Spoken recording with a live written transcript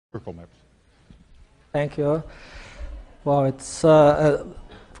Circle maps. Thank you. Well, it's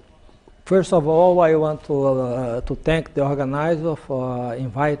first of all, I want to thank the organizer for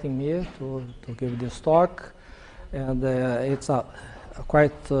inviting me to give this talk, and it's a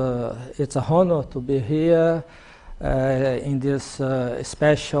honor to be here in this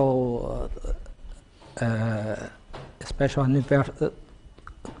special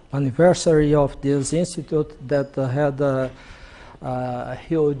anniversary of this institute that had a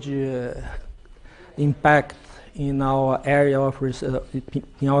huge impact in our area of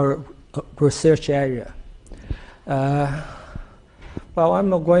in our research area. Well,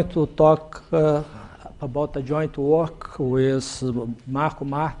 I'm going to talk about the joint work with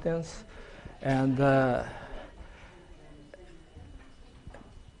Martens and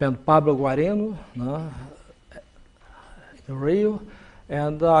Pablo Guarino in Rio,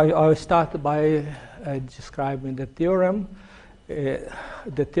 and I'll start by describing the theorem.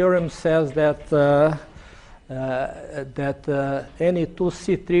 The theorem says that any two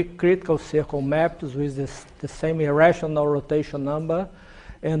C3 critical circle maps with the same irrational rotation number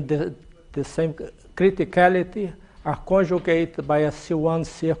and the same criticality are conjugated by a C1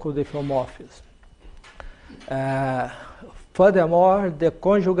 circle diffeomorphism. Furthermore, the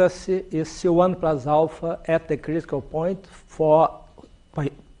conjugacy is C1 plus alpha at the critical point for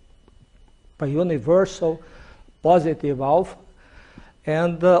universal positive alpha,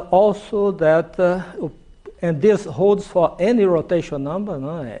 and also that and this holds for any rotation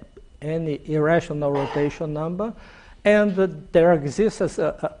number, any irrational rotation number, and there exists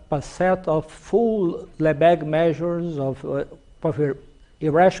a set of full Lebesgue measures of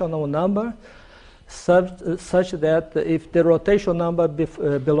irrational number, such that if the rotation number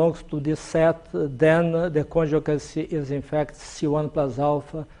belongs to this set, then the conjugacy is in fact C1 plus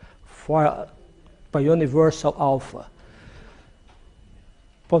alpha for universal alpha.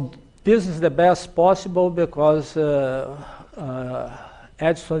 But this is the best possible because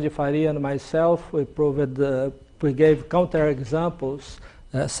Edson de Faria and myself, we proved, we gave counterexamples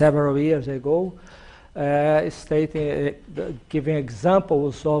several years ago, giving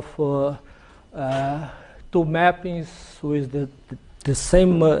examples of two mappings with the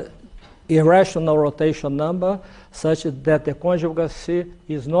same irrational rotation number, such that the conjugacy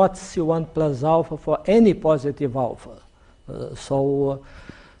is not C1 plus alpha for any positive alpha. So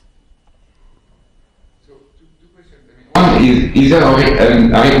two questions. One is there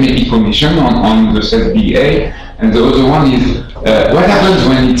an arithmetic condition on the set BA? And the other one is, what happens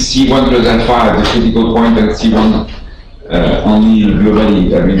when it's C1 plus alpha at the critical point and C1 only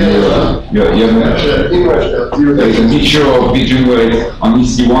globally? I mean, there's a mixture of region where it's only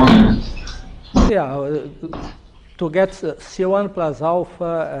C1 and... Yeah, to get C1 plus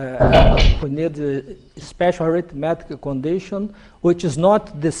alpha, we need a special arithmetic condition, which is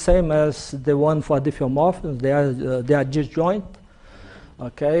not the same as the one for diffeomorphisms. They are disjoint.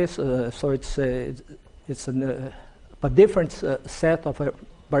 Okay, so it's a different set of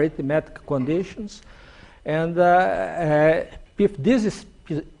arithmetic conditions, and if this is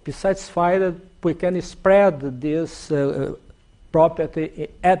satisfied, we can spread this property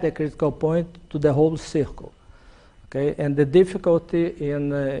at the critical point to the whole circle. Okay, and the difficulty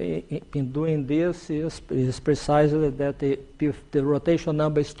in doing this is precisely that if the rotation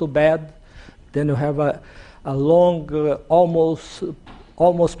number is too bad, then you have a long, almost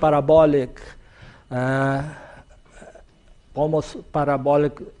parabolic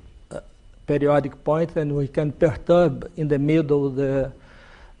periodic point, and we can perturb in the middle the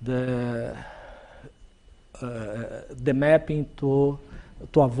mapping to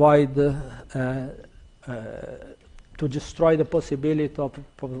avoid to destroy the possibility of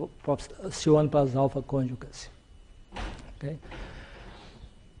C1 plus alpha conjugacy. Okay.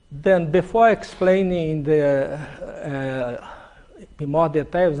 Then, before explaining in more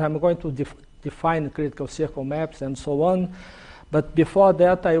details, I'm going to define critical circle maps and so on. But before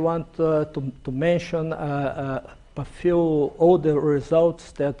that, I want to mention a few older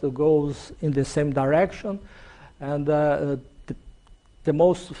results that goes in the same direction, and the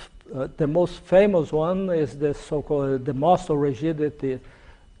most famous one is the so-called the Mosso rigidity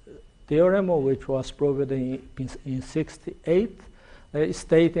theorem, which was proved in '68,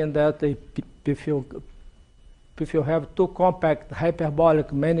 stating that if you have two compact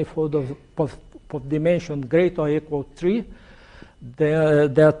hyperbolic manifolds of dimension greater or equal 3,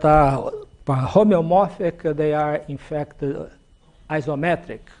 that are homeomorphic, they are in fact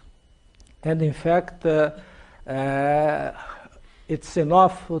isometric, and in fact it's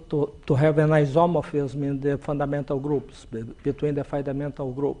enough to have an isomorphism in the fundamental groups, between the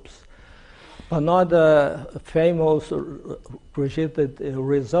fundamental groups. Another famous rigidity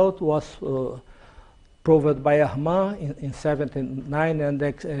result was proved by Armand in 79 and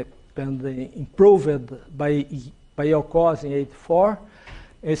improved by Yocos in 84,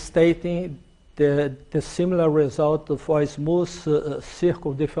 stating the similar result for smooth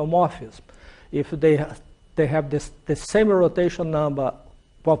circle diffeomorphism. If they have the same rotation number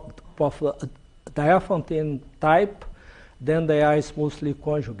of Diophantine type, then they are smoothly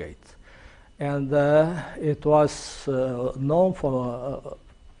conjugate. And it was known for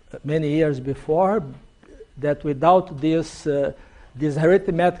many years before that without this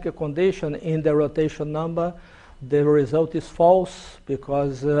arithmetic condition in the rotation number, the result is false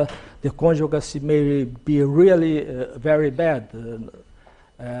because the conjugacy may be really very bad.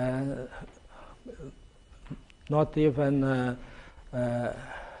 Not even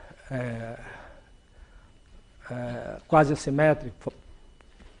quasi-symmetric,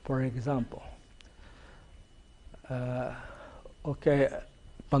 for example. Okay,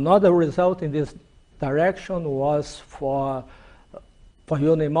 another result in this direction was for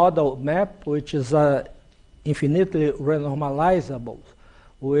unimodal map, which is infinitely renormalizable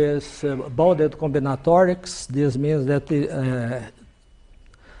with bounded combinatorics. This means that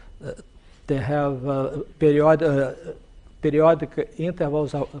they have periodic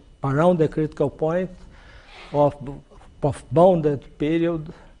intervals around the critical point of bounded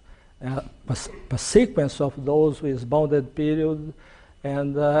period, a sequence of those with bounded period,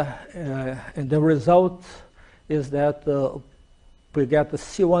 and the result is that we get a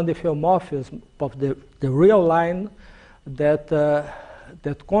C1 diffeomorphism of the real line that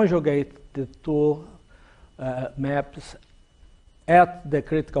conjugate the two maps at the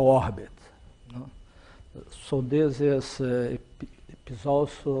critical orbit. No? So this is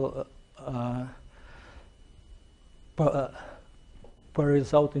also a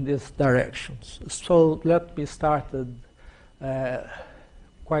result in these directions. So let me start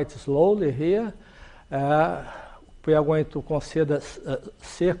quite slowly here. We are going to consider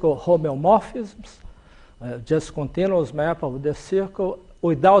circle homeomorphisms, just continuous map of the circle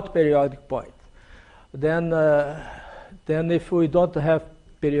without periodic point. Then if we don't have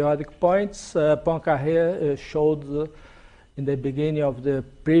periodic points, Poincaré showed in the beginning of the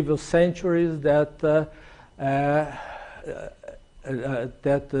previous centuries that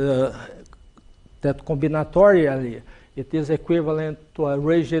that combinatorially it is equivalent to a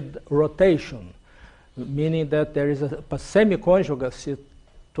rigid rotation, meaning that there is a semi-conjugacy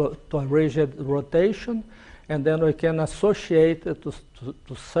to a rigid rotation, and then we can associate it to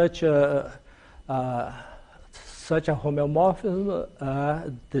such a homeomorphism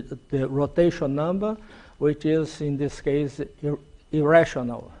the rotation number, which is in this case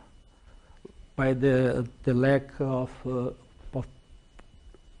irrational by the lack of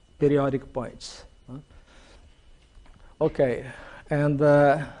periodic points. Okay, and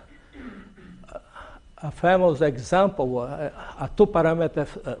a famous example, a two-parameter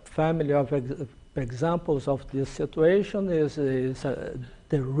family of examples of this situation is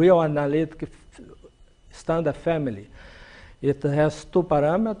the real analytic standard family. It has two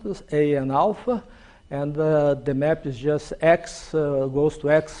parameters, A and alpha, and the map is just X goes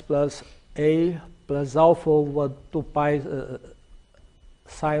to X plus A plus alpha over 2 pi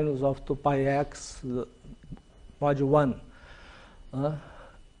sinus of 2 pi X mod 1.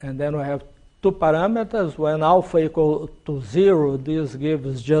 And then we have two parameters. When alpha equal to 0, this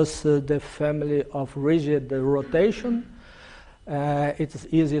gives just the family of rigid rotation. It's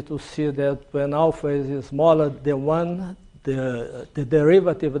easy to see that when alpha is smaller than 1, the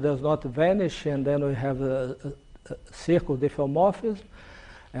derivative does not vanish, and then we have a circle diffeomorphism.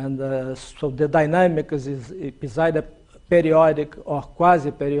 And so the dynamics is either periodic or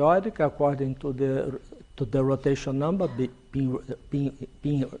quasi-periodic according to the rotation number,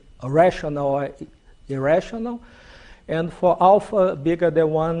 being rational or irrational. And for alpha bigger than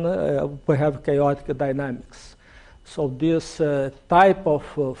 1, we have chaotic dynamics. So this type of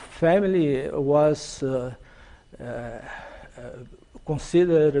family was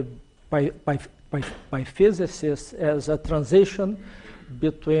considered by physicists as a transition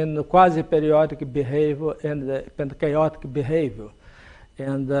between quasi-periodic behavior and chaotic behavior.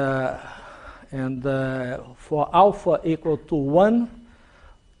 And for alpha equal to 1,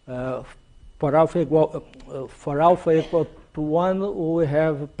 for alpha equal to 1, we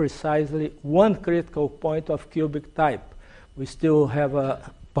have precisely one critical point of cubic type. We still have an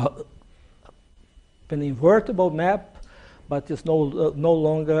invertible map, but it's no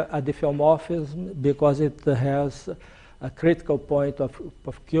longer a diffeomorphism because it has a critical point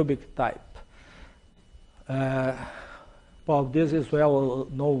of cubic type. Well, this is well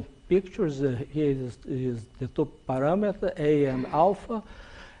known pictures. Here is the two parameters, A and alpha,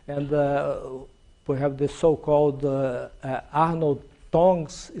 and we have the so-called Arnold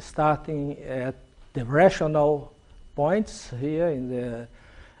tongues starting at the rational points here in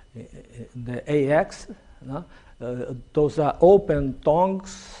the AX. No? Those are open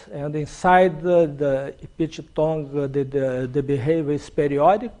tongues, and inside the pitch tongue, the behavior is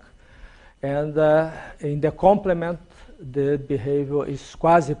periodic, and in the complement, the behavior is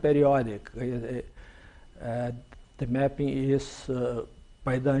quasi-periodic. The mapping is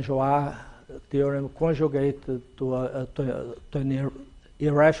by Danjois theorem conjugated to an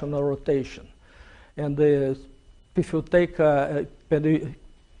irrational rotation. And if you take,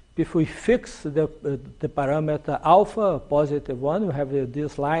 if we fix the parameter alpha, a positive one, we have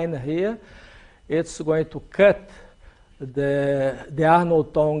this line here, it's going to cut the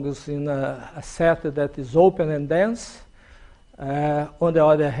Arnold tongues in a set that is open and dense. On the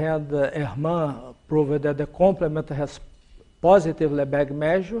other hand, Herman proved that the complement has positive Lebesgue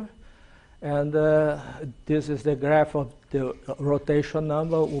measure, and this is the graph of the rotation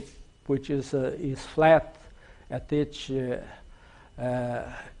number, which is flat at each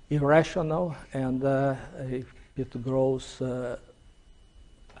irrational, and it grows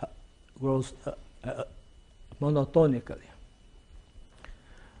monotonically.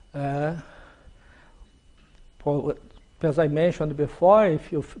 As I mentioned before,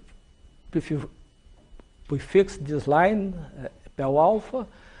 if we fix this line Pel alpha,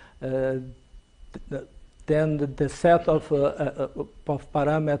 then the set of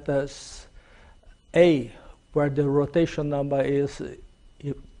parameters A, where the rotation number is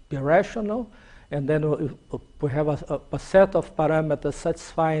irrational, and then we have a set of parameters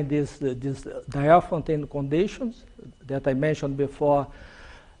satisfying these Diophantine conditions that I mentioned before.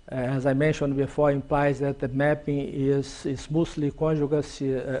 As I mentioned before, implies that the mapping is smoothly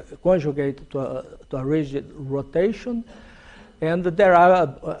conjugate to a rigid rotation. And there are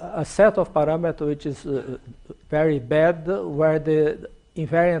a set of parameters which is very bad, where the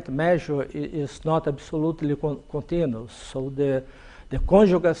invariant measure is not absolutely continuous. So the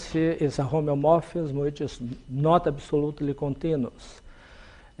conjugacy is a homeomorphism which is not absolutely continuous.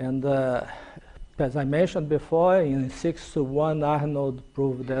 And as I mentioned before, in 6:1, Arnold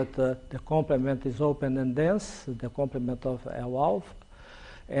proved that the complement is open and dense, the complement of L alpha.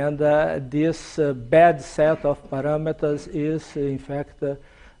 And this bad set of parameters is, in fact,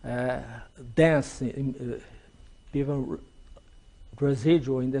 dense, even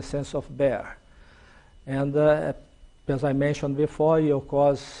residual in the sense of bare. And as I mentioned before,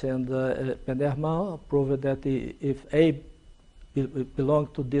 Yocos and Penderman proved that if A belongs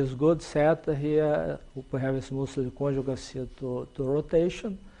to this good set here, we have a smoothly conjugacy to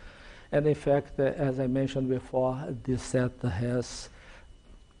rotation. And in fact, as I mentioned before, this set has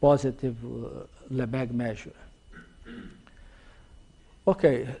positive Lebesgue measure.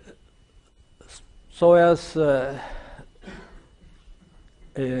 Okay, so as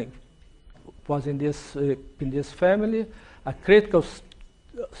was in this family, a critical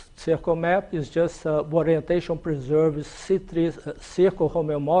circle map is just orientation preserves C3 circle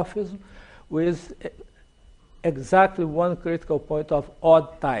homeomorphism with exactly one critical point of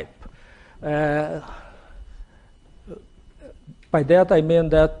odd type. By that I mean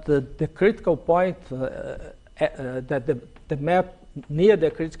that the critical point, that the map near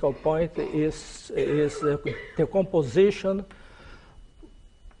the critical point is the composition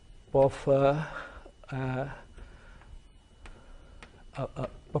of a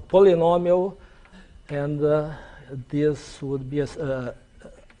polynomial, and this would be a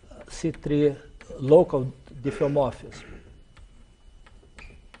C3 local diffeomorphism.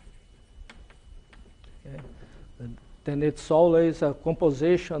 Okay. Then it's always a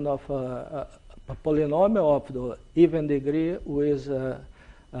composition of a polynomial of the even degree with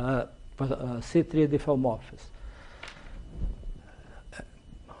C3 diffeomorphism.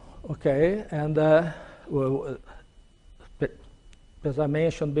 Okay, and as I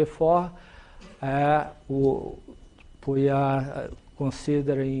mentioned before, we are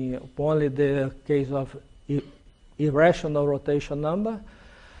considering only the case of irrational rotation number.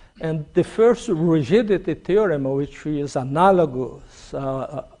 And the first rigidity theorem, which is analogous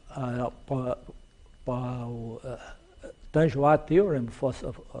Danjois theorem for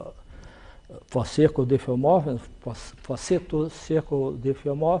circle diffeomorphism, for C2 circle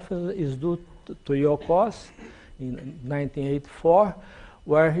diffeomorphism, is due to Yocos in 1984,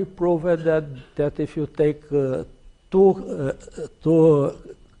 where he proved that if you take two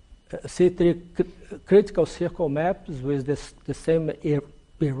C3 critical circle maps with the same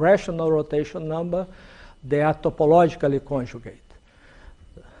irrational rotation number, they are topologically conjugate.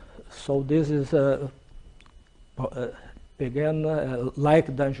 So this is again,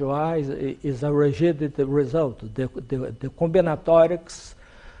 like Danjois, is a rigidity result. The combinatorics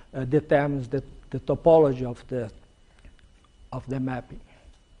determines the topology of the mapping.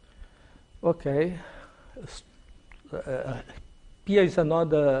 Okay. Here is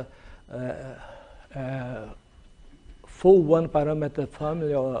another full one-parameter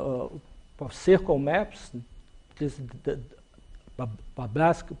family of circle maps. This is the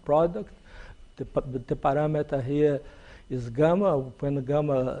Pablo product. The parameter here is gamma. When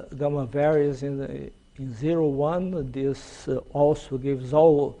gamma varies in 0, 1, this also gives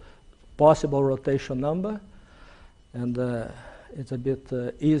all possible rotation number, and it's a bit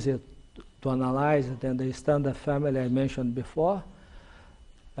easier to analyze than the standard family I mentioned before.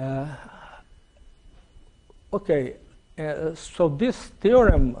 Okay, so this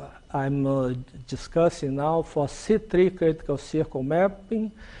theorem I'm discussing now for C3 critical circle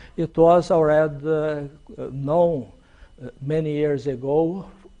mapping, it was already known many years ago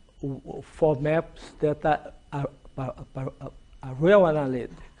for maps that are real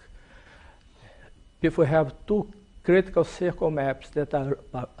analytic. If we have two critical circle maps that are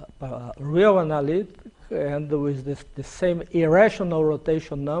real analytic and with the same irrational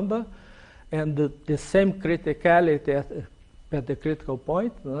rotation number and the same criticality at the critical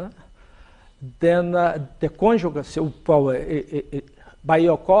point, then the conjugacy, by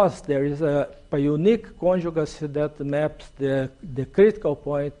your cost, there is a unique conjugacy that maps the critical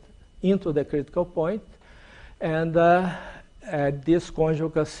point into the critical point, and this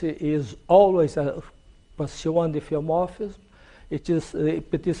conjugacy is always a C1 diffeomorphism. It is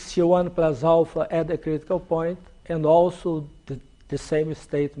C1 plus alpha at the critical point, and also the same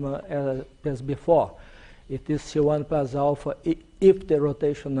statement as before. It is C1 plus alpha if the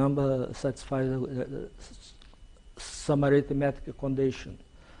rotation number satisfies some arithmetic condition.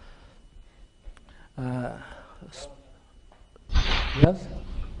 Yes?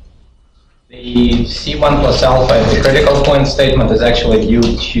 The C1 plus alpha at the critical point statement is actually due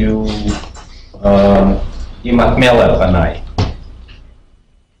to Melo and I.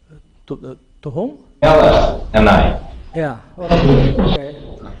 To whom? Melo and I. Yeah. Okay.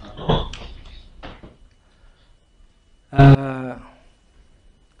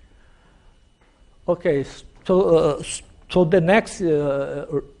 Okay. So the next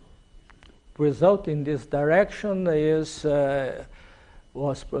result in this direction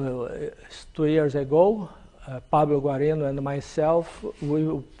was 2 years ago. Pablo, Guarino, and myself,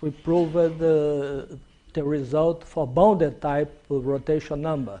 we proved the result for bounded type rotation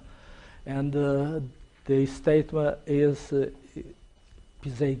number, and the statement is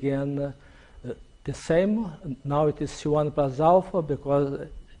again the same. Now it is C1 plus alpha because,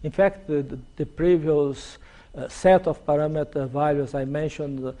 in fact, the previous set of parameter values I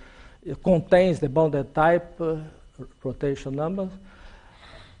mentioned contains the bounded type rotation numbers.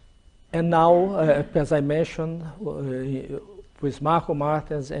 And now, as I mentioned, with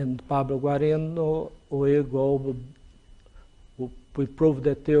Martens and Pablo Guarino, we prove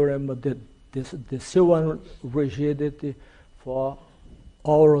the theorem of the C1 rigidity for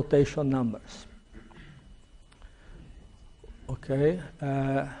all rotation numbers. Okay.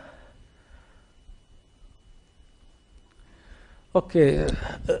 Okay.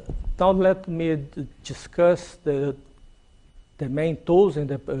 Now let me discuss the main tools in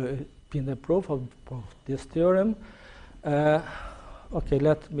the proof of this theorem. Okay,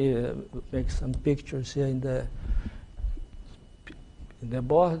 let me make some pictures here in the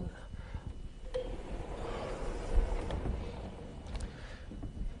board.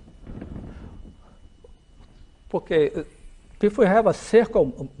 Okay, if we have a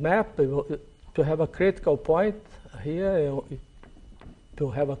circle map, to have a critical point here, to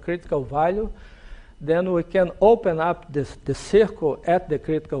have a critical value, then we can open up the circle at the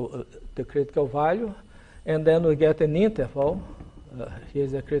critical value, and then we get an interval.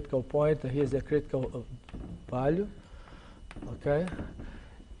 Here's the critical point, here's the critical value. Okay.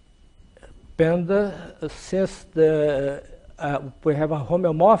 And since we have a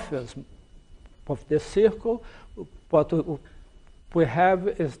homeomorphism of the circle, what we have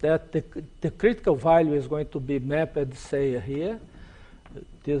is that the critical value is going to be mapped, say, here.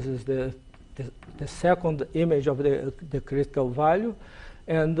 This is the second image of the critical value,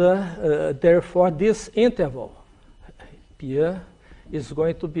 and therefore this interval here is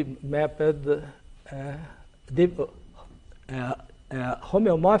going to be mapped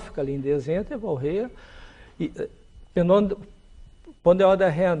homeomorphically in this interval here. And on the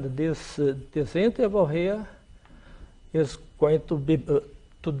other hand, this interval here is going to be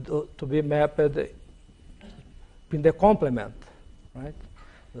mapped in the complement, right?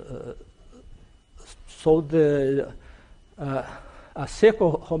 So a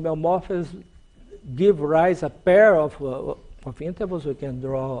circle homeomorphism give rise a pair of intervals. We can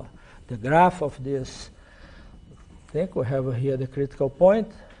draw the graph of this. I think we have here the critical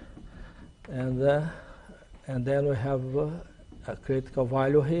point, and then we have a critical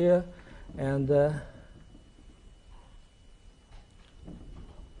value here, and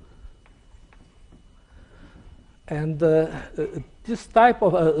this type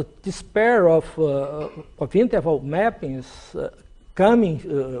of this pair of interval mappings coming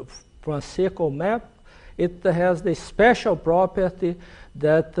from a circle map, it has the special property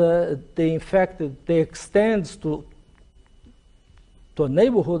that they extends to a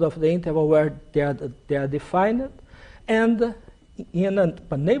neighborhood of the interval where they are defined, and in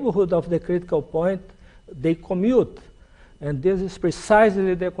a neighborhood of the critical point, they commute. And this is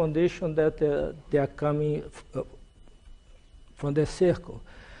precisely the condition that they are coming from the circle.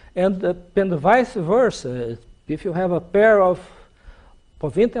 And vice versa, if you have a pair of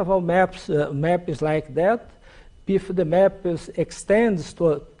interval maps like that, if the map extends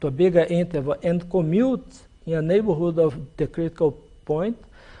to a bigger interval and commutes in a neighborhood of the critical point,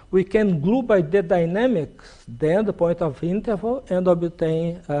 we can glue by the dynamics the endpoint of interval and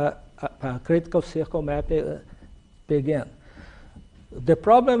obtain a critical circle map again. The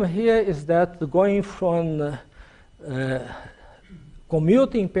problem here is that going from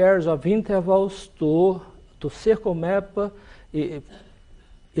commuting pairs of intervals to circle map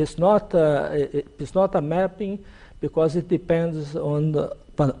is not a mapping, because it depends on the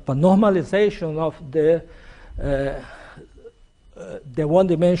normalization of the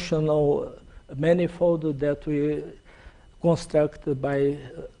one-dimensional manifold that we construct by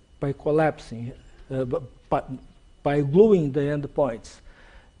collapsing, by gluing the endpoints,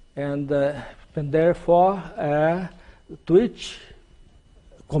 and therefore to each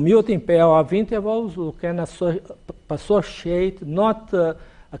commuting pair of intervals we can associate not a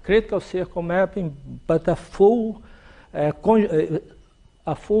critical circle mapping, but a full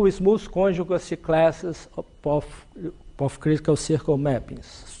smooth conjugacy classes of critical circle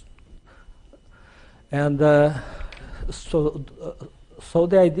mappings. And so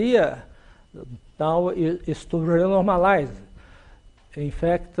the idea now is to renormalize. In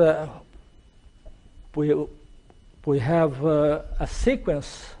fact, we have a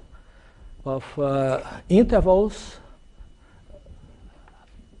sequence of intervals,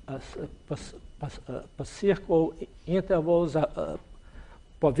 circle intervals,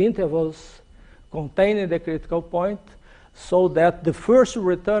 of intervals containing the critical point, so that the first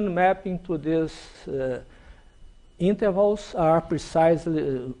return mapping to these intervals are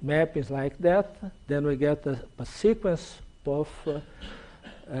precisely mappings like that. Then we get a sequence of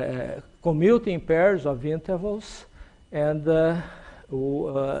commuting pairs of intervals, and then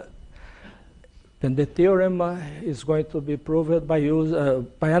the theorem is going to be proved by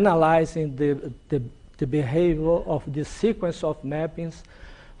analyzing the behavior of this sequence of mappings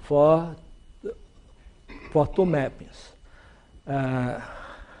for two mappings.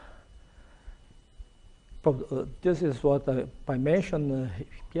 This is what I mentioned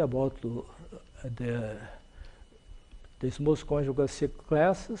here about the smooth conjugacy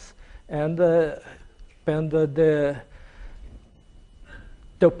classes, and the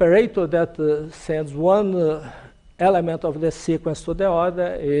operator that sends one element of the sequence to the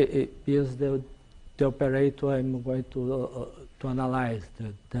other is the operator I'm going to analyze,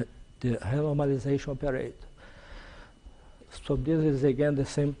 the renormalization operator. So this is again the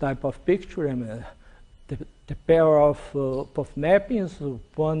same type of picture. I mean, the pair of mappings,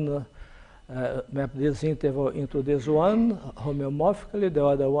 one map this interval into this one homeomorphically, the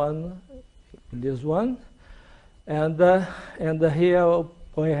other one in this one, and here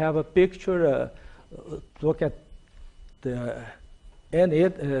we have a picture. Look at the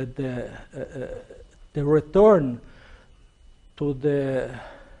return to the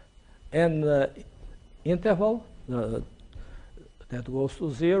n interval that goes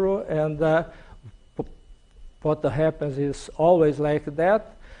to 0, and what happens is always like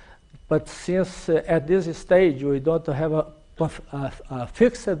that. But since at this stage we don't have a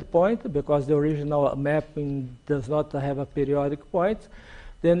fixed point, because the original mapping does not have a periodic point,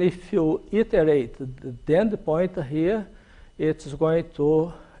 then if you iterate the end point here, it's going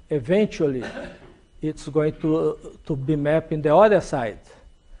to eventually to be mapped in the other side,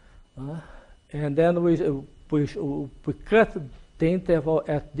 and then we cut the interval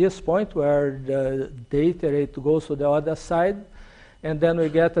at this point where the iterate goes to the other side, and then we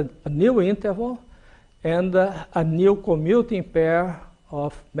get a new interval and a new commuting pair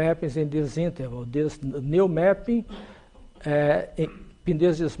of mappings in this interval. This new mapping in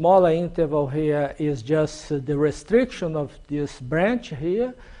this smaller interval here is just the restriction of this branch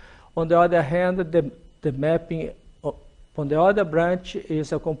here. On the other hand, the mapping on the other branch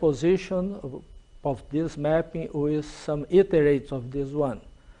is a composition of this mapping with some iterates of this one.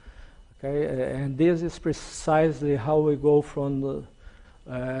 Okay, and this is precisely how we go from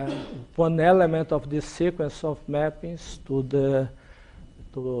one element of this sequence of mappings to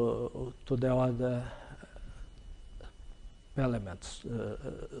the other elements.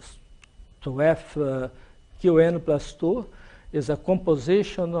 So FQN plus 2 is a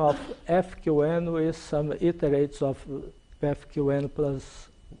composition of FQN with some iterates of FQN plus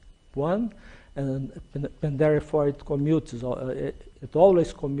 1, and therefore it commutes. It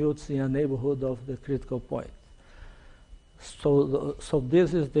always commutes in a neighborhood of the critical point. So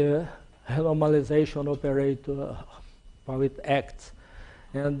this is the renormalization operator, how it acts.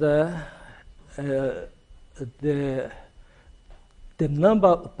 And the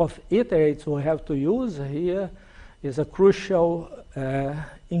number of iterates we have to use here is a crucial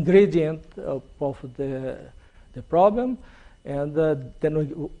ingredient of the problem. And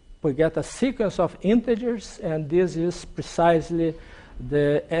then we get a sequence of integers, and this is precisely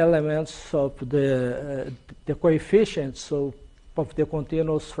the elements of the coefficients of the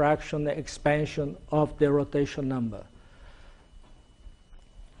continuous fraction expansion of the rotation number.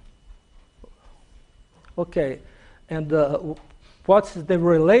 Okay, and what's the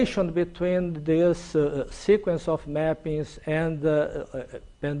relation between this sequence of mappings and the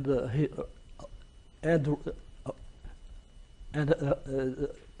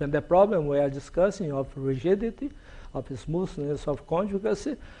problem we are discussing of rigidity, of smoothness of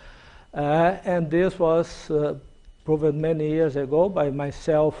conjugacy, and this was proven many years ago by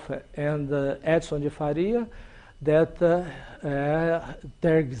myself and Edson de Faria, that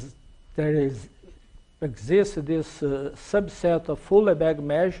there exists this subset of full Lebesgue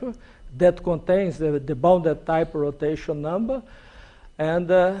measure that contains the bounded type rotation number, and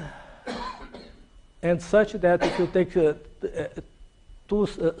such that if you take two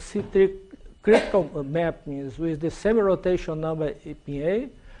C3 critical mappings with the semi-rotation number in A,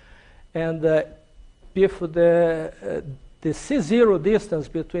 and if the C0 distance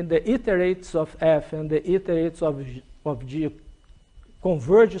between the iterates of F and the iterates of G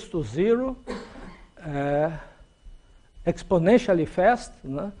converges to 0 exponentially fast,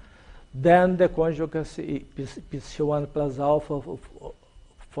 then the conjugacy is C1 plus alpha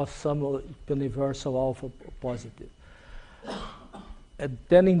for some universal alpha positive. And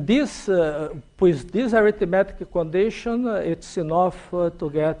then in this, with this arithmetic condition, it's enough to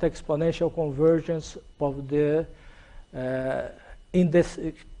get exponential convergence of the in the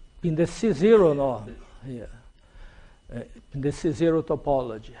C0 norm here, in the C0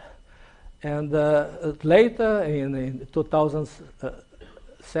 topology. And later, in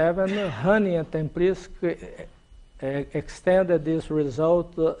 2007, Honey and Templisk extended this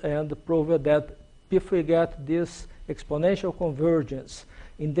result and proved that if we get this exponential convergence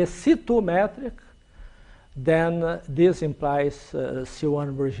in the C2 metric, then this implies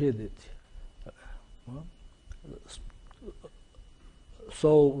C1 rigidity.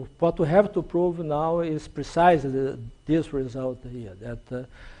 So what we have to prove now is precisely this result here, that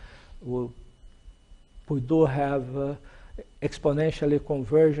we do have exponentially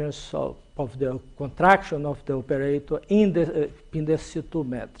convergence of the contraction of the operator in the C2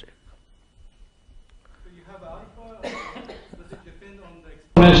 metric. So you have alpha, does it depend on the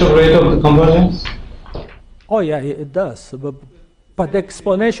exponential rate of the convergence? Oh yeah, it does, but the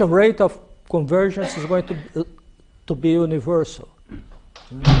exponential rate of convergence is going to be universal.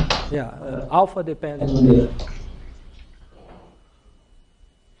 Yeah, alpha depends on the.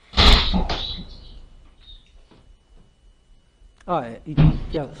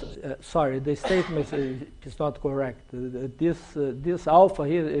 Sorry, the statement is not correct. This alpha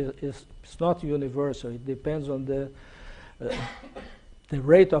here is not universal. It depends on the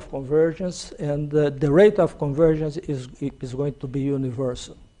rate of convergence, and the rate of convergence is going to be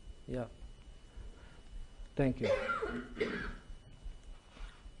universal. Yeah. Thank you.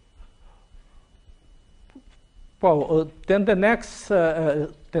 Well, then the next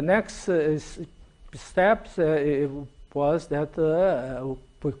steps was that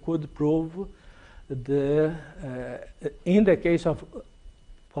we could prove in the case of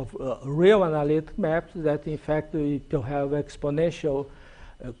real analytic maps that in fact we will have exponential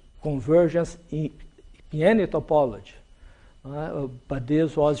convergence in any topology. But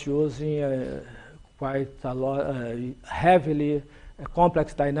this was using quite a lot, heavily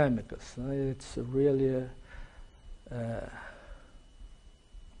complex dynamics. It's really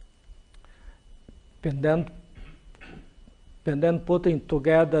and then and then putting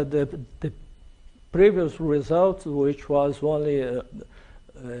together the previous results, which was only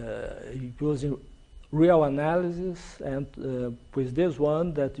using real analysis, and with this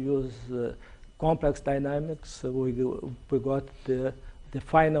one that used complex dynamics, we got the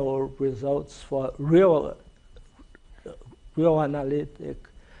final results for real analytic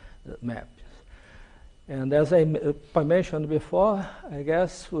maps. And as I mentioned before, I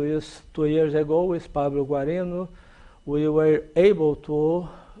guess 2 years ago with Pablo Guarino, we were able to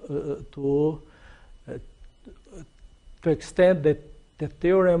extend the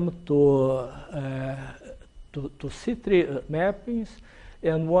theorem to C3 mappings.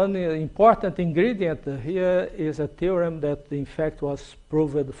 And one important ingredient here is a theorem that in fact was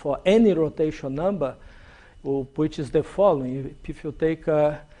proved for any rotation number, which is the following. If you take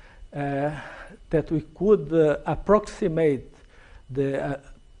that we could approximate the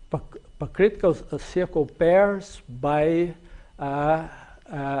critical circle pairs by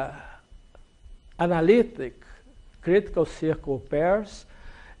analytic critical circle pairs,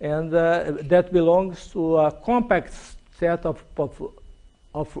 and that belongs to a compact set of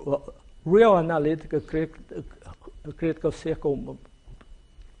real analytic critical circle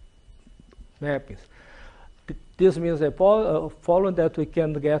mappings. This means following that we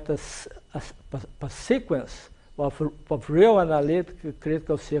can get a sequence of real analytic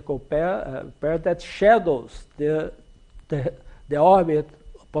critical circle pair that shadows the orbit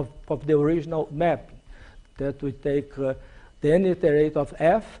of the original mapping. That we take the n iterate of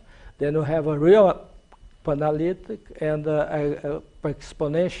f, then we have a real analytic and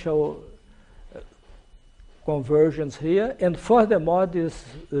exponential conversions here, and furthermore,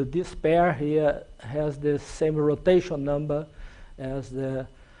 this pair here has the same rotation number as the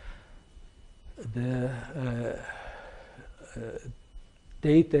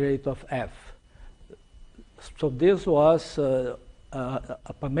iterate of f. So this was a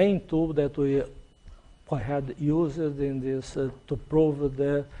main tool that we had used in this to prove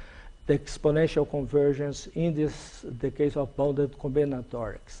the exponential convergence in the case of bounded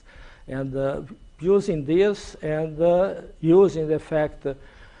combinatorics. And using this and using the fact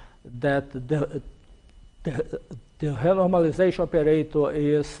that the renormalization operator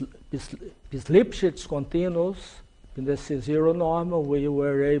is Lipschitz continuous in the C0 normal, we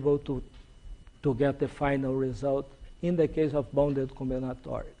were able to get the final result in the case of bounded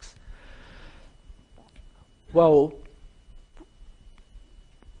combinatorics. Well,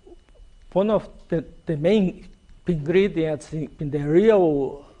 one of the main ingredients in the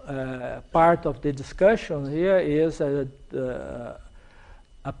real part of the discussion here is a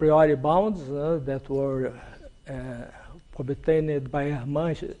priori bounds that were obtained by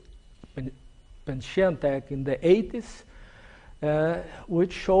Hermann Penchiantek in the 80s,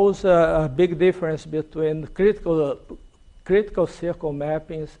 which shows a big difference between critical circle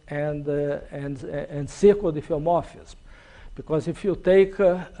mappings and circle diffeomorphism. Because if you take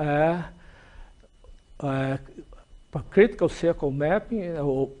a critical circle mapping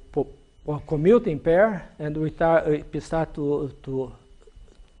or commuting pair, and we start to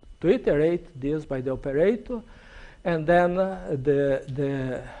iterate this by the operator, and then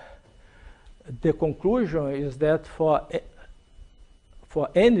the conclusion is that for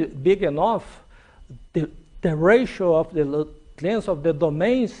n big enough, the ratio of the length of the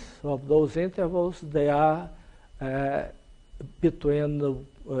domains of those intervals, they are between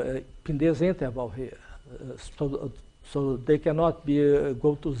in this interval here. So they cannot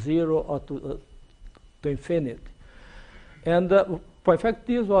go to 0 or to infinity. And in fact,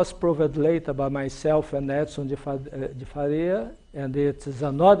 this was proved later by myself and Edson de Faria, and it is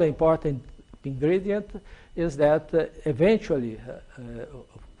another important ingredient, is that eventually,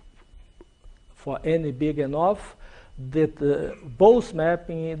 for any big enough, that both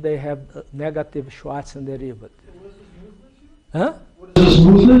mapping, they have negative Schwarzian derivative. Huh? What is the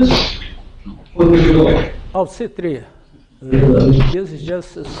smoothness? What do you like? Oh, C3. This is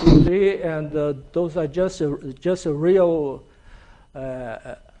just C3, and those are just a real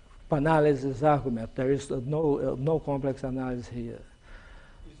analysis argument. There is no complex analysis here.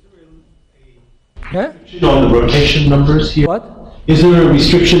 Is there a restriction on the rotation numbers here? What? Is there a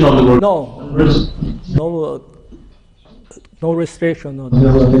restriction on the rotation numbers? No restriction on the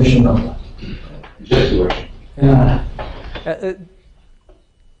rotation number. Yeah.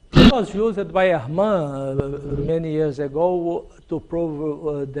 It was used by Hermann many years ago to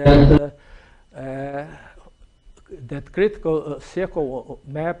prove that critical circle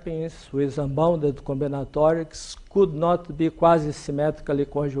mappings with unbounded combinatorics could not be quasi-symmetrically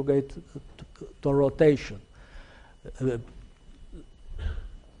conjugate to rotation.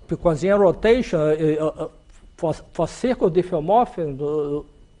 Because in rotation, for circle diffeomorphism,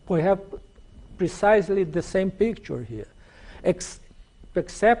 we have precisely the same picture here,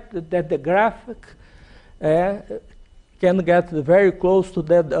 except that the graphic can get very close to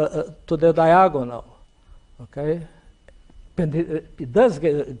the diagonal. Okay, and it does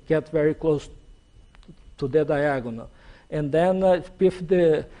get very close to the diagonal, and then if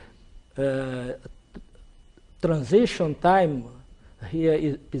the transition time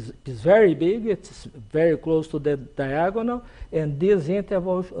here is very big, it's very close to the diagonal, and this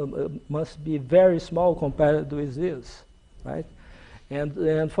interval must be very small compared with this, right?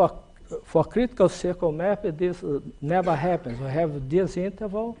 And for critical circle map, this never happens. We have this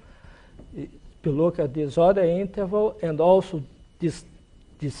interval. If you look at this other interval, and also this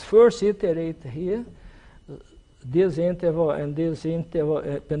first iterate here, this interval and this interval,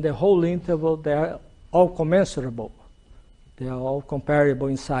 and the whole interval, they are all commensurable. They are all comparable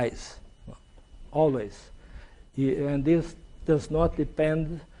in size, always. And this does not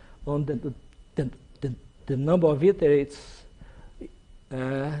depend on the number of iterates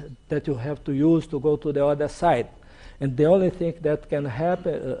that you have to use to go to the other side. And the only thing that can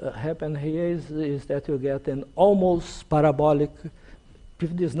happen here is that you get an almost parabolic.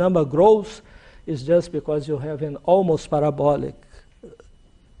 If this number grows, it's just because you have an almost parabolic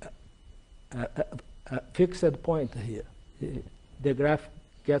fixed point here. The graph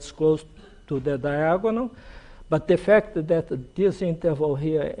gets close to the diagonal, but the fact that this interval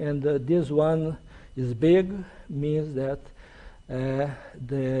here and this one is big means that the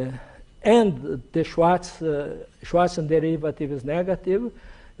Schwarzian derivative is negative.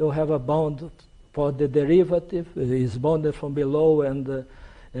 You have a bound for the derivative. It is bounded from below and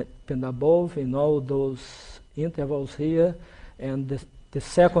above in all those intervals here, and the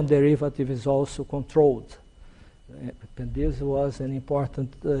second derivative is also controlled. And this was an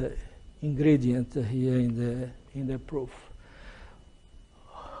important ingredient here in the proof.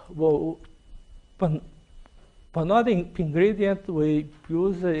 Well, another ingredient we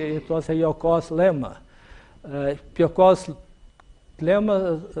used, it was a Yocos lemma. Yocos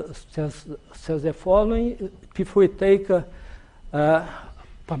lemma says the following: if we take a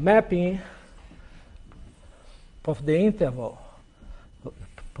mapping of the interval, we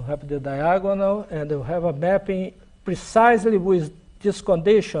have the diagonal, and we have a mapping precisely with this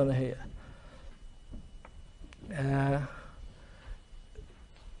condition here.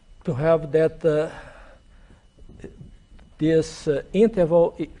 To have that this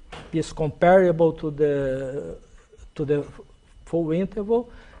interval is comparable to the full interval,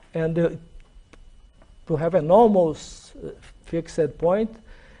 and to have an almost fixed point,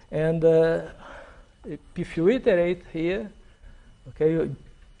 and if you iterate here, okay, you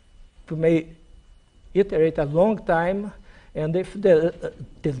may iterate a long time, and if the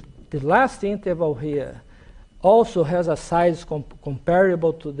last interval here also has a size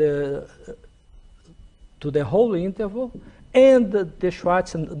comparable to the whole interval, and the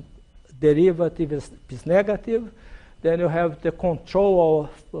Schwarzian derivative is negative, then you have the control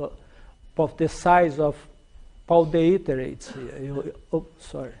of the size of all the iterates here.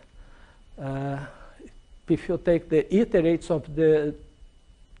 If you take the iterates of the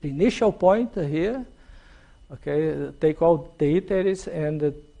initial point here, okay, take all the iterates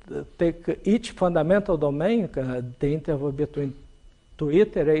and take each fundamental domain, the interval between two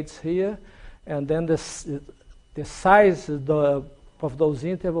iterates here, and then the size of those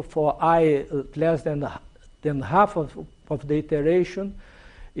intervals for I less than half of the iteration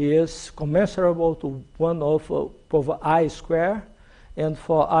is commensurable to 1 over I square, and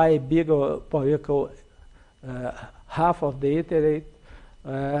for I bigger or equal half of the iterate,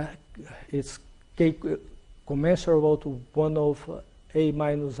 it's commensurable to 1 over A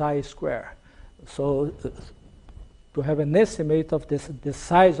minus I square. So to have an estimate of the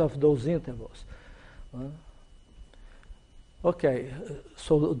size of those intervals. Okay,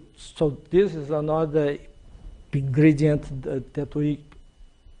 so this is another ingredient that we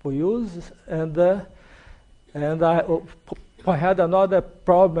use, and I had another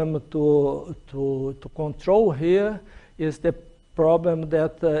problem to control here, is the problem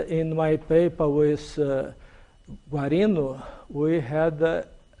that in my paper with Guarino, we had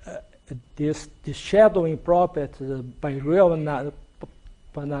this shadowing property by real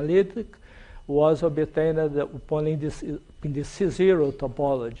analytic was obtained upon in this C0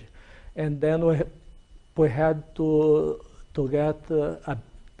 topology, and then we had to get a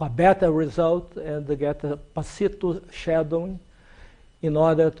better result and get a Pacitu shadowing in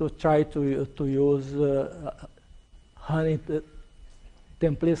order to try to use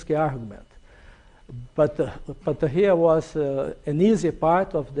Hunning-Templinsky argument. But here was an easy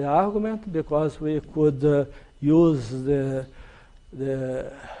part of the argument, because we could use the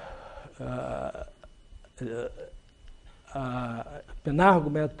an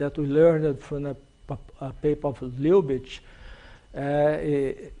argument that we learned from a paper of Lubitsch.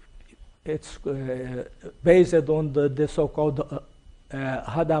 It's based on the so-called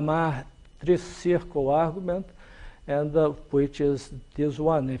Hadamard three-circle argument, and which is this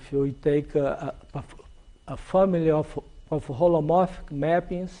one. If you take a family of holomorphic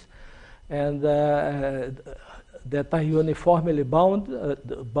mappings and that are uniformly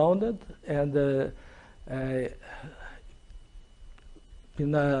bounded, and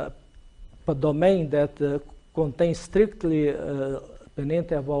in a domain that contains strictly an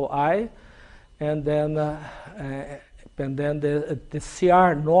interval I, and then the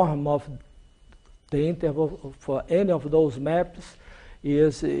CR norm of the interval for any of those maps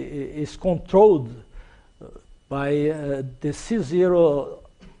is controlled by the C0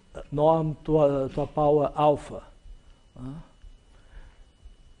 norm to a power alpha.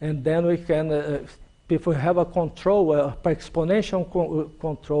 And then we can, if we have a control, exponential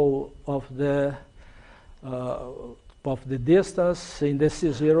control of the distance in the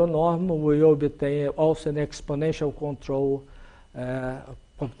C0 norm, we will obtain also an exponential control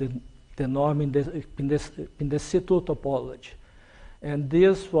of the norm in the C2 topology. And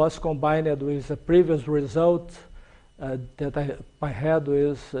this was combined with a previous result that I had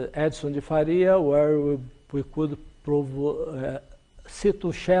with Edson de Faria, where we could prove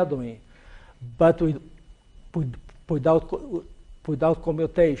C2 shadowing, but without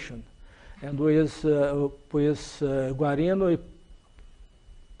commutation. And with Guarino,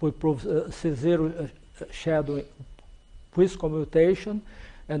 we proved C0 shadowing with commutation,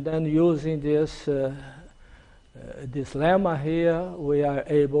 and then using this lemma here, we are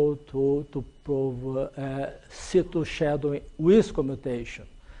able to prove C2 shadowing with commutation.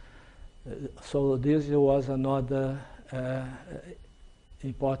 So this was another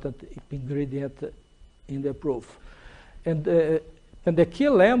important ingredient in the proof. And the key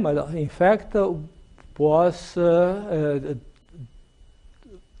lemma, in fact, was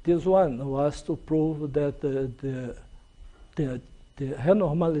this one, was to prove that the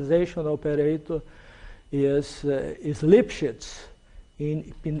renormalization operator is Lipschitz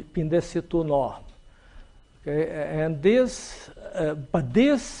in the C2 norm. Okay, and this, but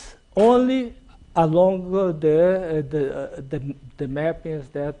this only along the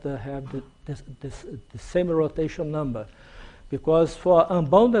mappings that have the same rotation number. Because for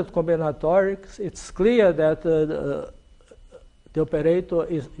unbounded combinatorics, it's clear that the operator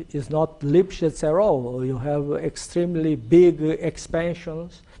is not Lipschitz at all. You have extremely big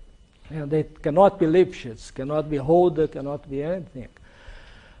expansions, and they cannot be Lipschitz, cannot be Holder, cannot be anything.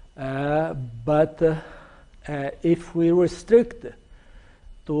 But if we restrict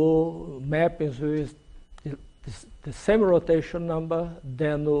to mappings with the same rotation number,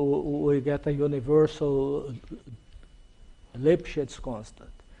 then we get a universal Lipschitz constant.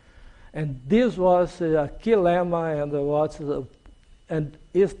 And this was a key lemma, and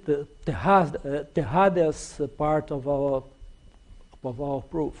is the hardest part of our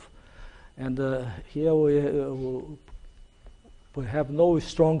proof. And here we have no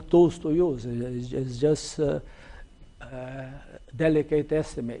strong tools to use. It's just delicate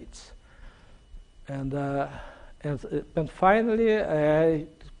estimates. And finally,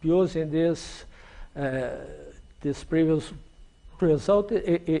 using this previous result,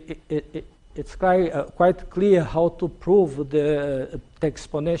 it's quite clear how to prove the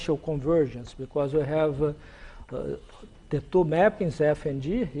exponential convergence, because we have the two mappings F and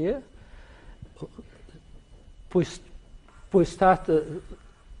G here. We start to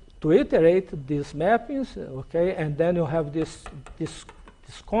iterate these mappings, okay, and then you have this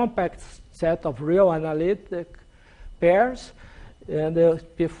compact set of real analytic pairs, and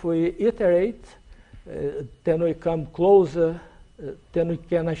if we iterate, then we come closer, then we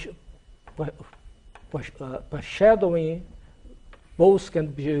can shadowing, both can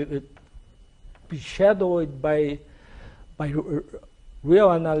be shadowed by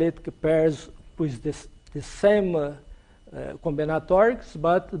real analytic pairs with the same combinatorics,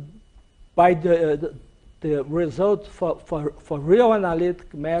 but by the result for real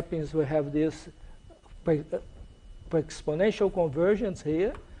analytic mappings, we have this exponential convergence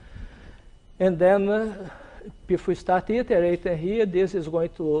here. And then if we start iterating here, this is going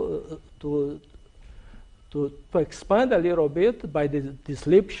to expand a little bit by this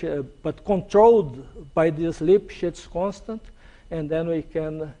Lipschitz, but controlled by this Lipschitz constant, and then we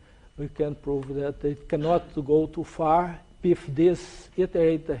can prove that it cannot go too far if this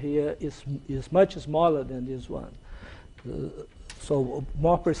iterator here is much smaller than this one. So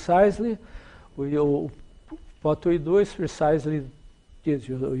more precisely, we will what we do is precisely this.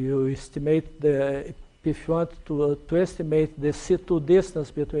 You estimate the, if you want to estimate the C2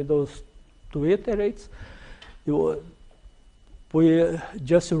 distance between those two iterates, we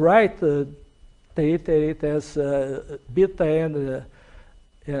just write the iterate as beta n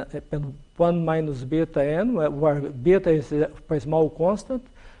and 1 minus beta n, where beta is a small constant,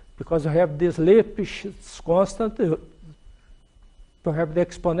 because you have this Lipschitz constant, to have the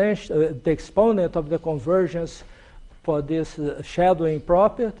exponent of the convergence for this shadowing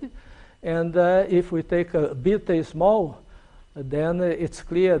property. And if we take a beta small, then it's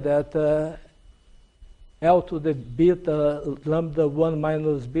clear that L to the beta lambda 1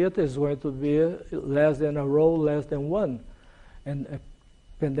 minus beta is going to be less than a rho less than 1. And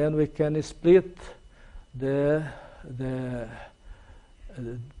then we can split this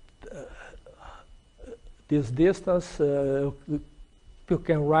distance. You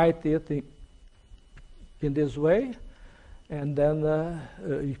can write it in this way, and then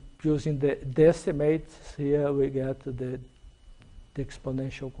using the estimates here we get the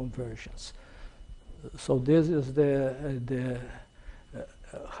exponential convergence. So this is the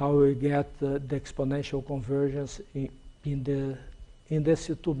how we get the exponential convergence in the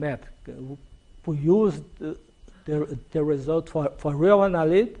C2 map. We use the result for real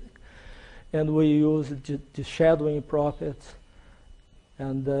analytic, and we use the shadowing properties,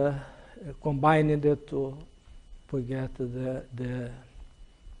 and combining the two, we get the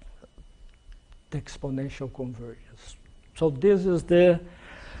exponential convergence. So this is the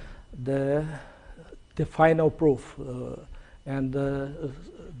final proof, and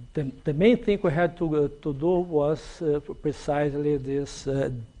the main thing we had to do was precisely this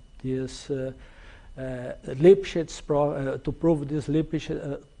Lipschitz to prove this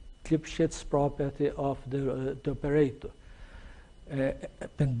Lipschitz property of the operator.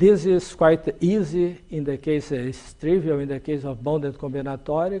 And this is quite easy in the case, it's trivial in the case of bounded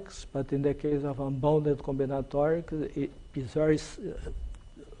combinatorics, but in the case of unbounded combinatorics, it is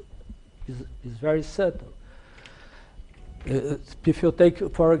very subtle. If you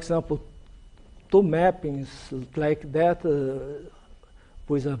take, for example, two mappings like that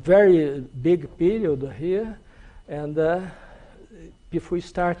with a very big period here, and if we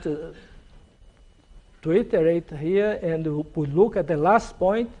start to iterate here and we look at the last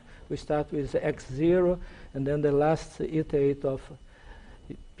point, we start with x0, and then the last iterate of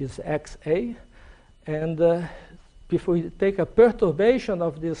is xa, and if we take a perturbation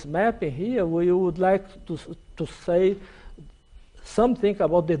of this mapping here, we would like to say something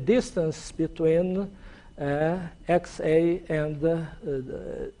about the distance between xa and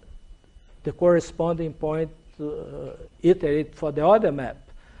the corresponding point iterate for the other map.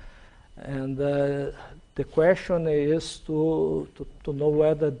 And the question is to know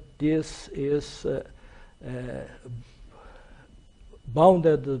whether this is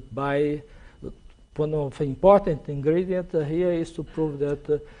bounded by one of the important ingredients here is to prove that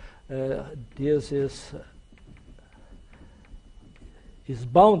this is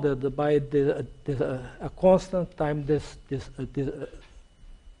bounded by a constant time this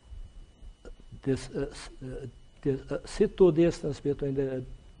C2 distance between the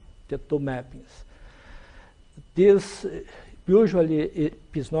two mappings. This usually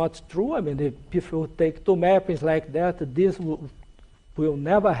is not true. I mean, if you take two mappings like that, this will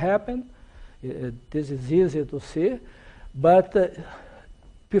never happen. This is easy to see. But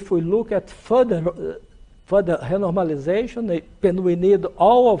if we look at further renormalization, and we need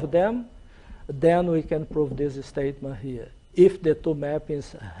all of them, then we can prove this statement here, if the two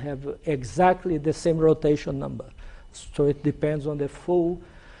mappings have exactly the same rotation number. So it depends on the full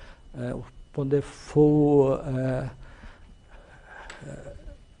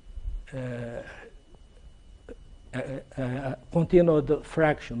continued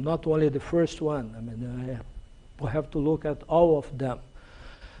fraction, not only the first one. I mean, we have to look at all of them.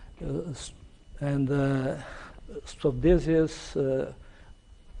 So this is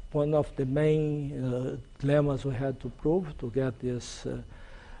one of the main lemmas we had to prove to get this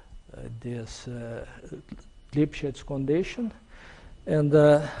Lipschitz condition. And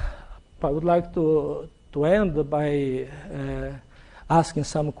I would like to end by asking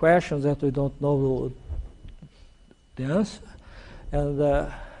some questions that we don't know the answer. And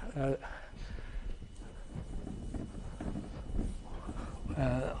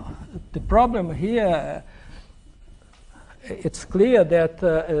the problem here, it's clear that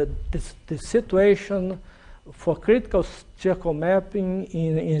the situation for critical circle mapping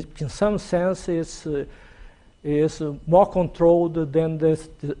in some sense is more controlled than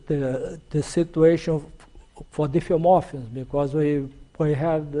the situation for diffeomorphisms, because we we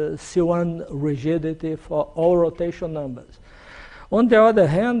have the C1 rigidity for all rotation numbers. On the other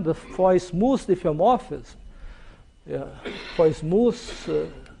hand, for smooth diffeomorphism, for smooth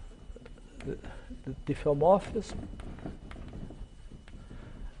diffeomorphism,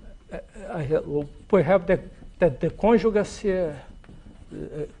 we have the conjugacy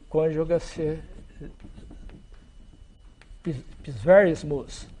is very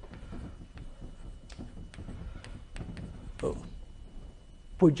smooth.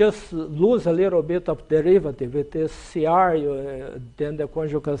 We just lose a little bit of derivative. It is CR, then the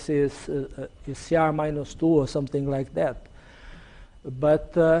conjugacy is CR minus 2 or something like that.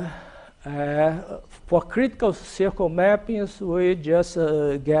 But for critical circle mappings, we just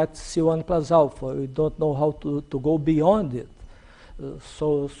get C1 plus alpha. We don't know how to go beyond it.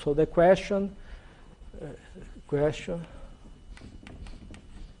 So the question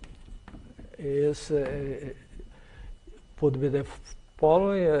is would be the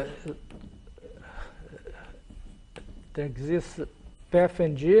following. There exists PF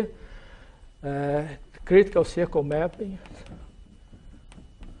and G, critical circle mapping.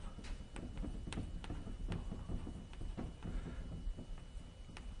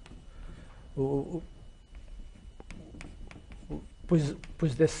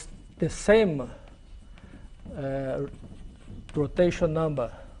 With the same rotation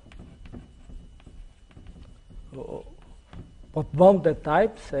number of bounded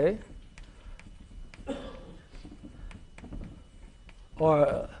type, say,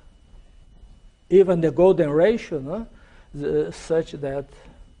 or even the golden ratio, no? Such that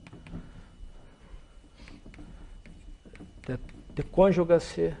the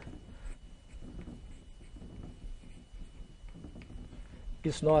conjugacy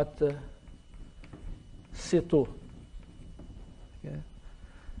is not C2. Okay.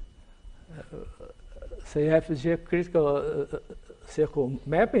 Say FG critical circle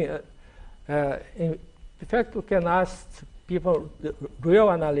mapping. In fact, we can ask people the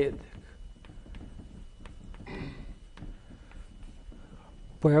real analytic.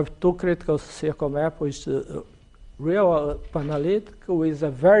 We have two critical circle maps with real analytic with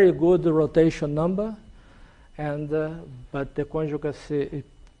a very good rotation number, and but the conjugacy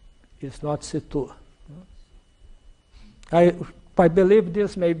is not C2. I believe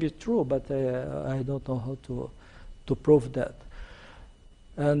this may be true, but I don't know how to prove that.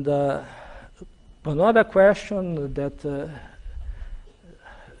 And another question that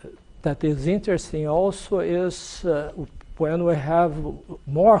is interesting also is when we have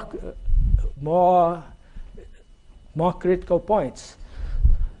more critical points.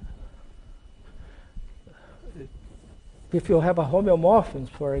 If you have a homeomorphism,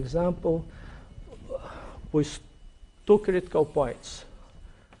 for example, with two critical points,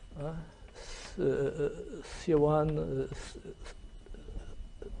 C1,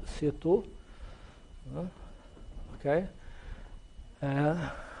 C2, okay?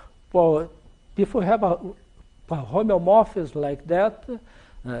 Well, if we have a homeomorphism like that,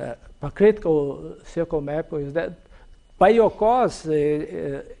 a critical circle map is that by your cause,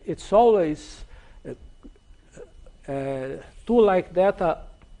 it's always two like that are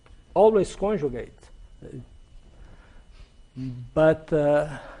always conjugate. But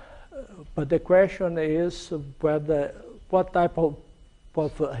the question is whether what type of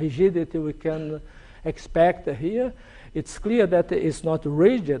rigidity we can expect here. It's clear that it's not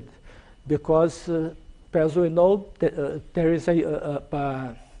rigid because, as we know, there is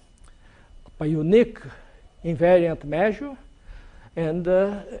a unique invariant measure, and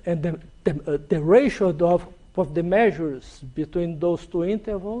the ratio of the measures between those two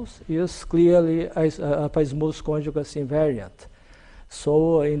intervals is clearly a smooth conjugacy invariant.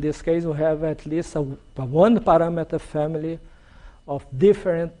 So in this case, we have at least a one parameter family of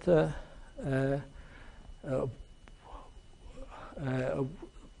different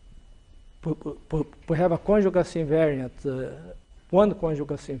we have a conjugacy invariant, one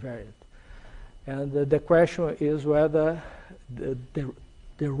conjugacy invariant. And the question is whether the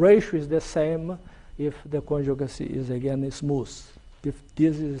ratio is the same if the conjugacy is again smooth, if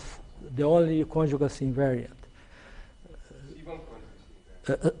this is the only conjugacy invariant.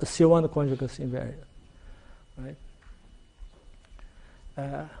 C1 conjugacy invariant, right?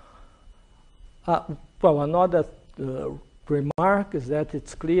 Well, another remark is that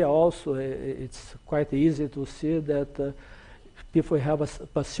it's clear also, it's quite easy to see that if we have a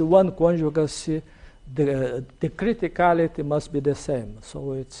C1 conjugacy, the criticality must be the same.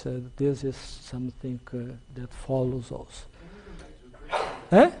 So it's this is something that follows also.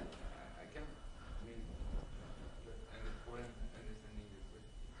 Eh?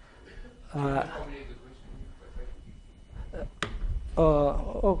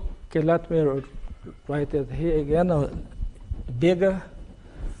 Okay, let me write it here again, bigger.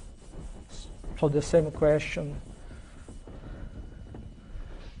 So the same question.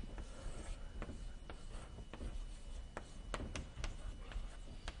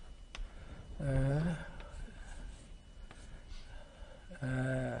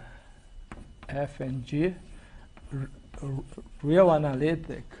 F and G, real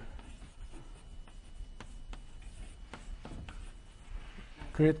analytic,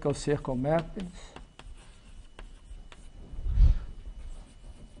 critical circle mappings,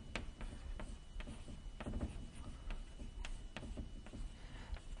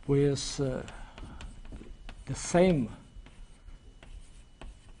 with the same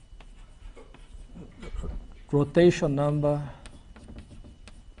rotation number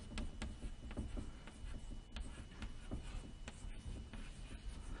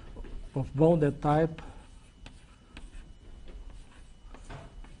of bounded type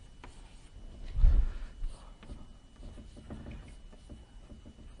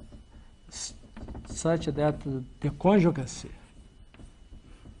such that the conjugacy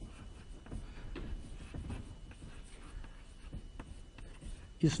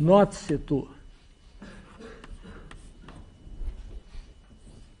is not C2.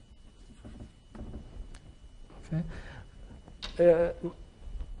 Okay.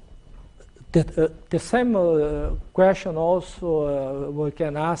 The same question also we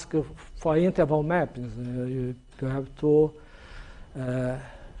can ask for interval mappings. You have two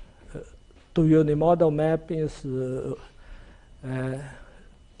unimodal mappings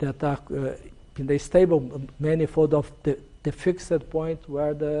that are in the stable manifold of the fixed point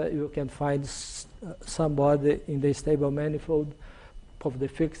where you can find somebody in the stable manifold of the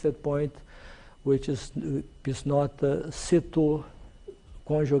fixed point which is not C2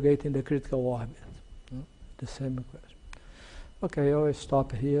 conjugate in the critical orbit. The same question. Okay, I will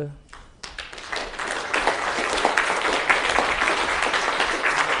stop here.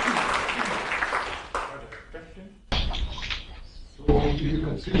 So if you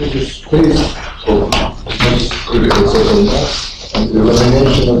consider the space of this critical circle map and the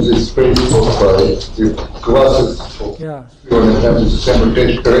elimination of this space of the classes of the same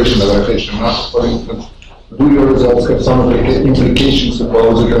rotation of rotation mass, for instance, do your results have some implications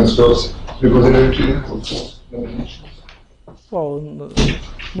about the transverse regularity of eliminations? Well,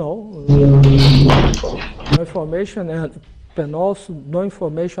 no. No information, and also no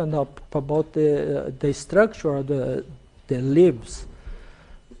information about the structure of the leaves.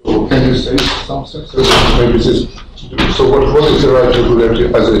 So can you say something? So what is the right regularity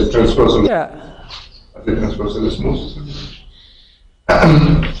as a transversal? Yeah. As a transversal smooth?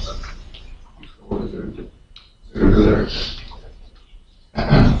 What is the regularity?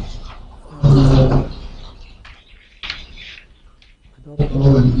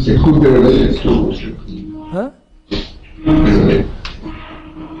 It could be related to. Huh?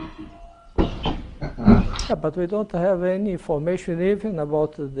 Yeah, but we don't have any information even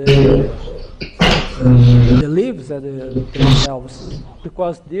about the leaves themselves,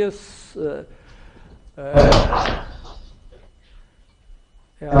 because this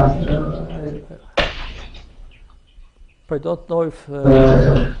I don't know if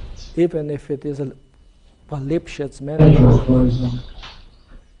even if it is a Lipschitz manifold.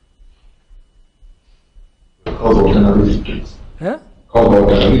 How about analytic case? Huh? How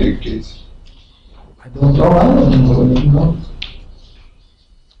about analytic case? I don't know.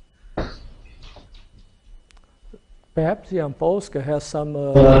 Perhaps Jan Polska has some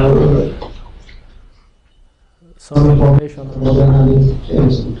information about analytic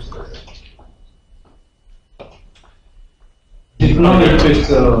case. If not, if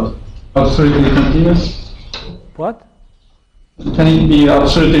it's absolutely continuous. What? Can it be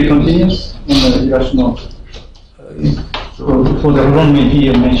absolutely continuous in the irrational? For the Ron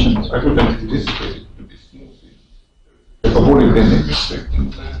here mentioned. I could anticipate it to be smooth. If a volume density effect in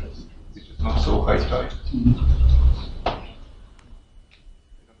there, which is not so high tide.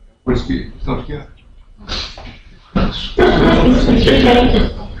 Whiskey, it's not here.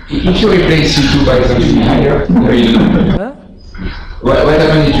 If you replace C2 by something higher, Huh? what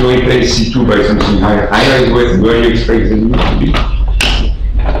happens if you replace C2 by something higher? Higher is where you expect the limit to be.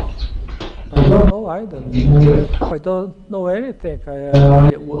 I don't know either. I don't know anything.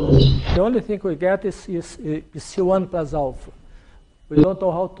 The only thing we get is C1 plus alpha. We don't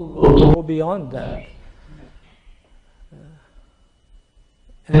know how to go beyond that.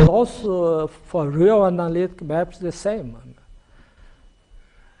 And also for real analytic maps, the same.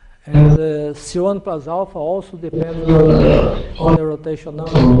 And C1 plus alpha also depends on the rotation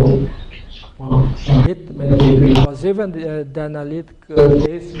number. Because even the analytic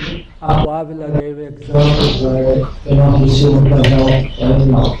case, Avila gave examples where cannot receive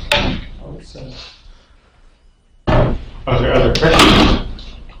result. Are there other questions?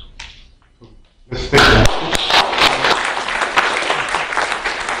 Let's take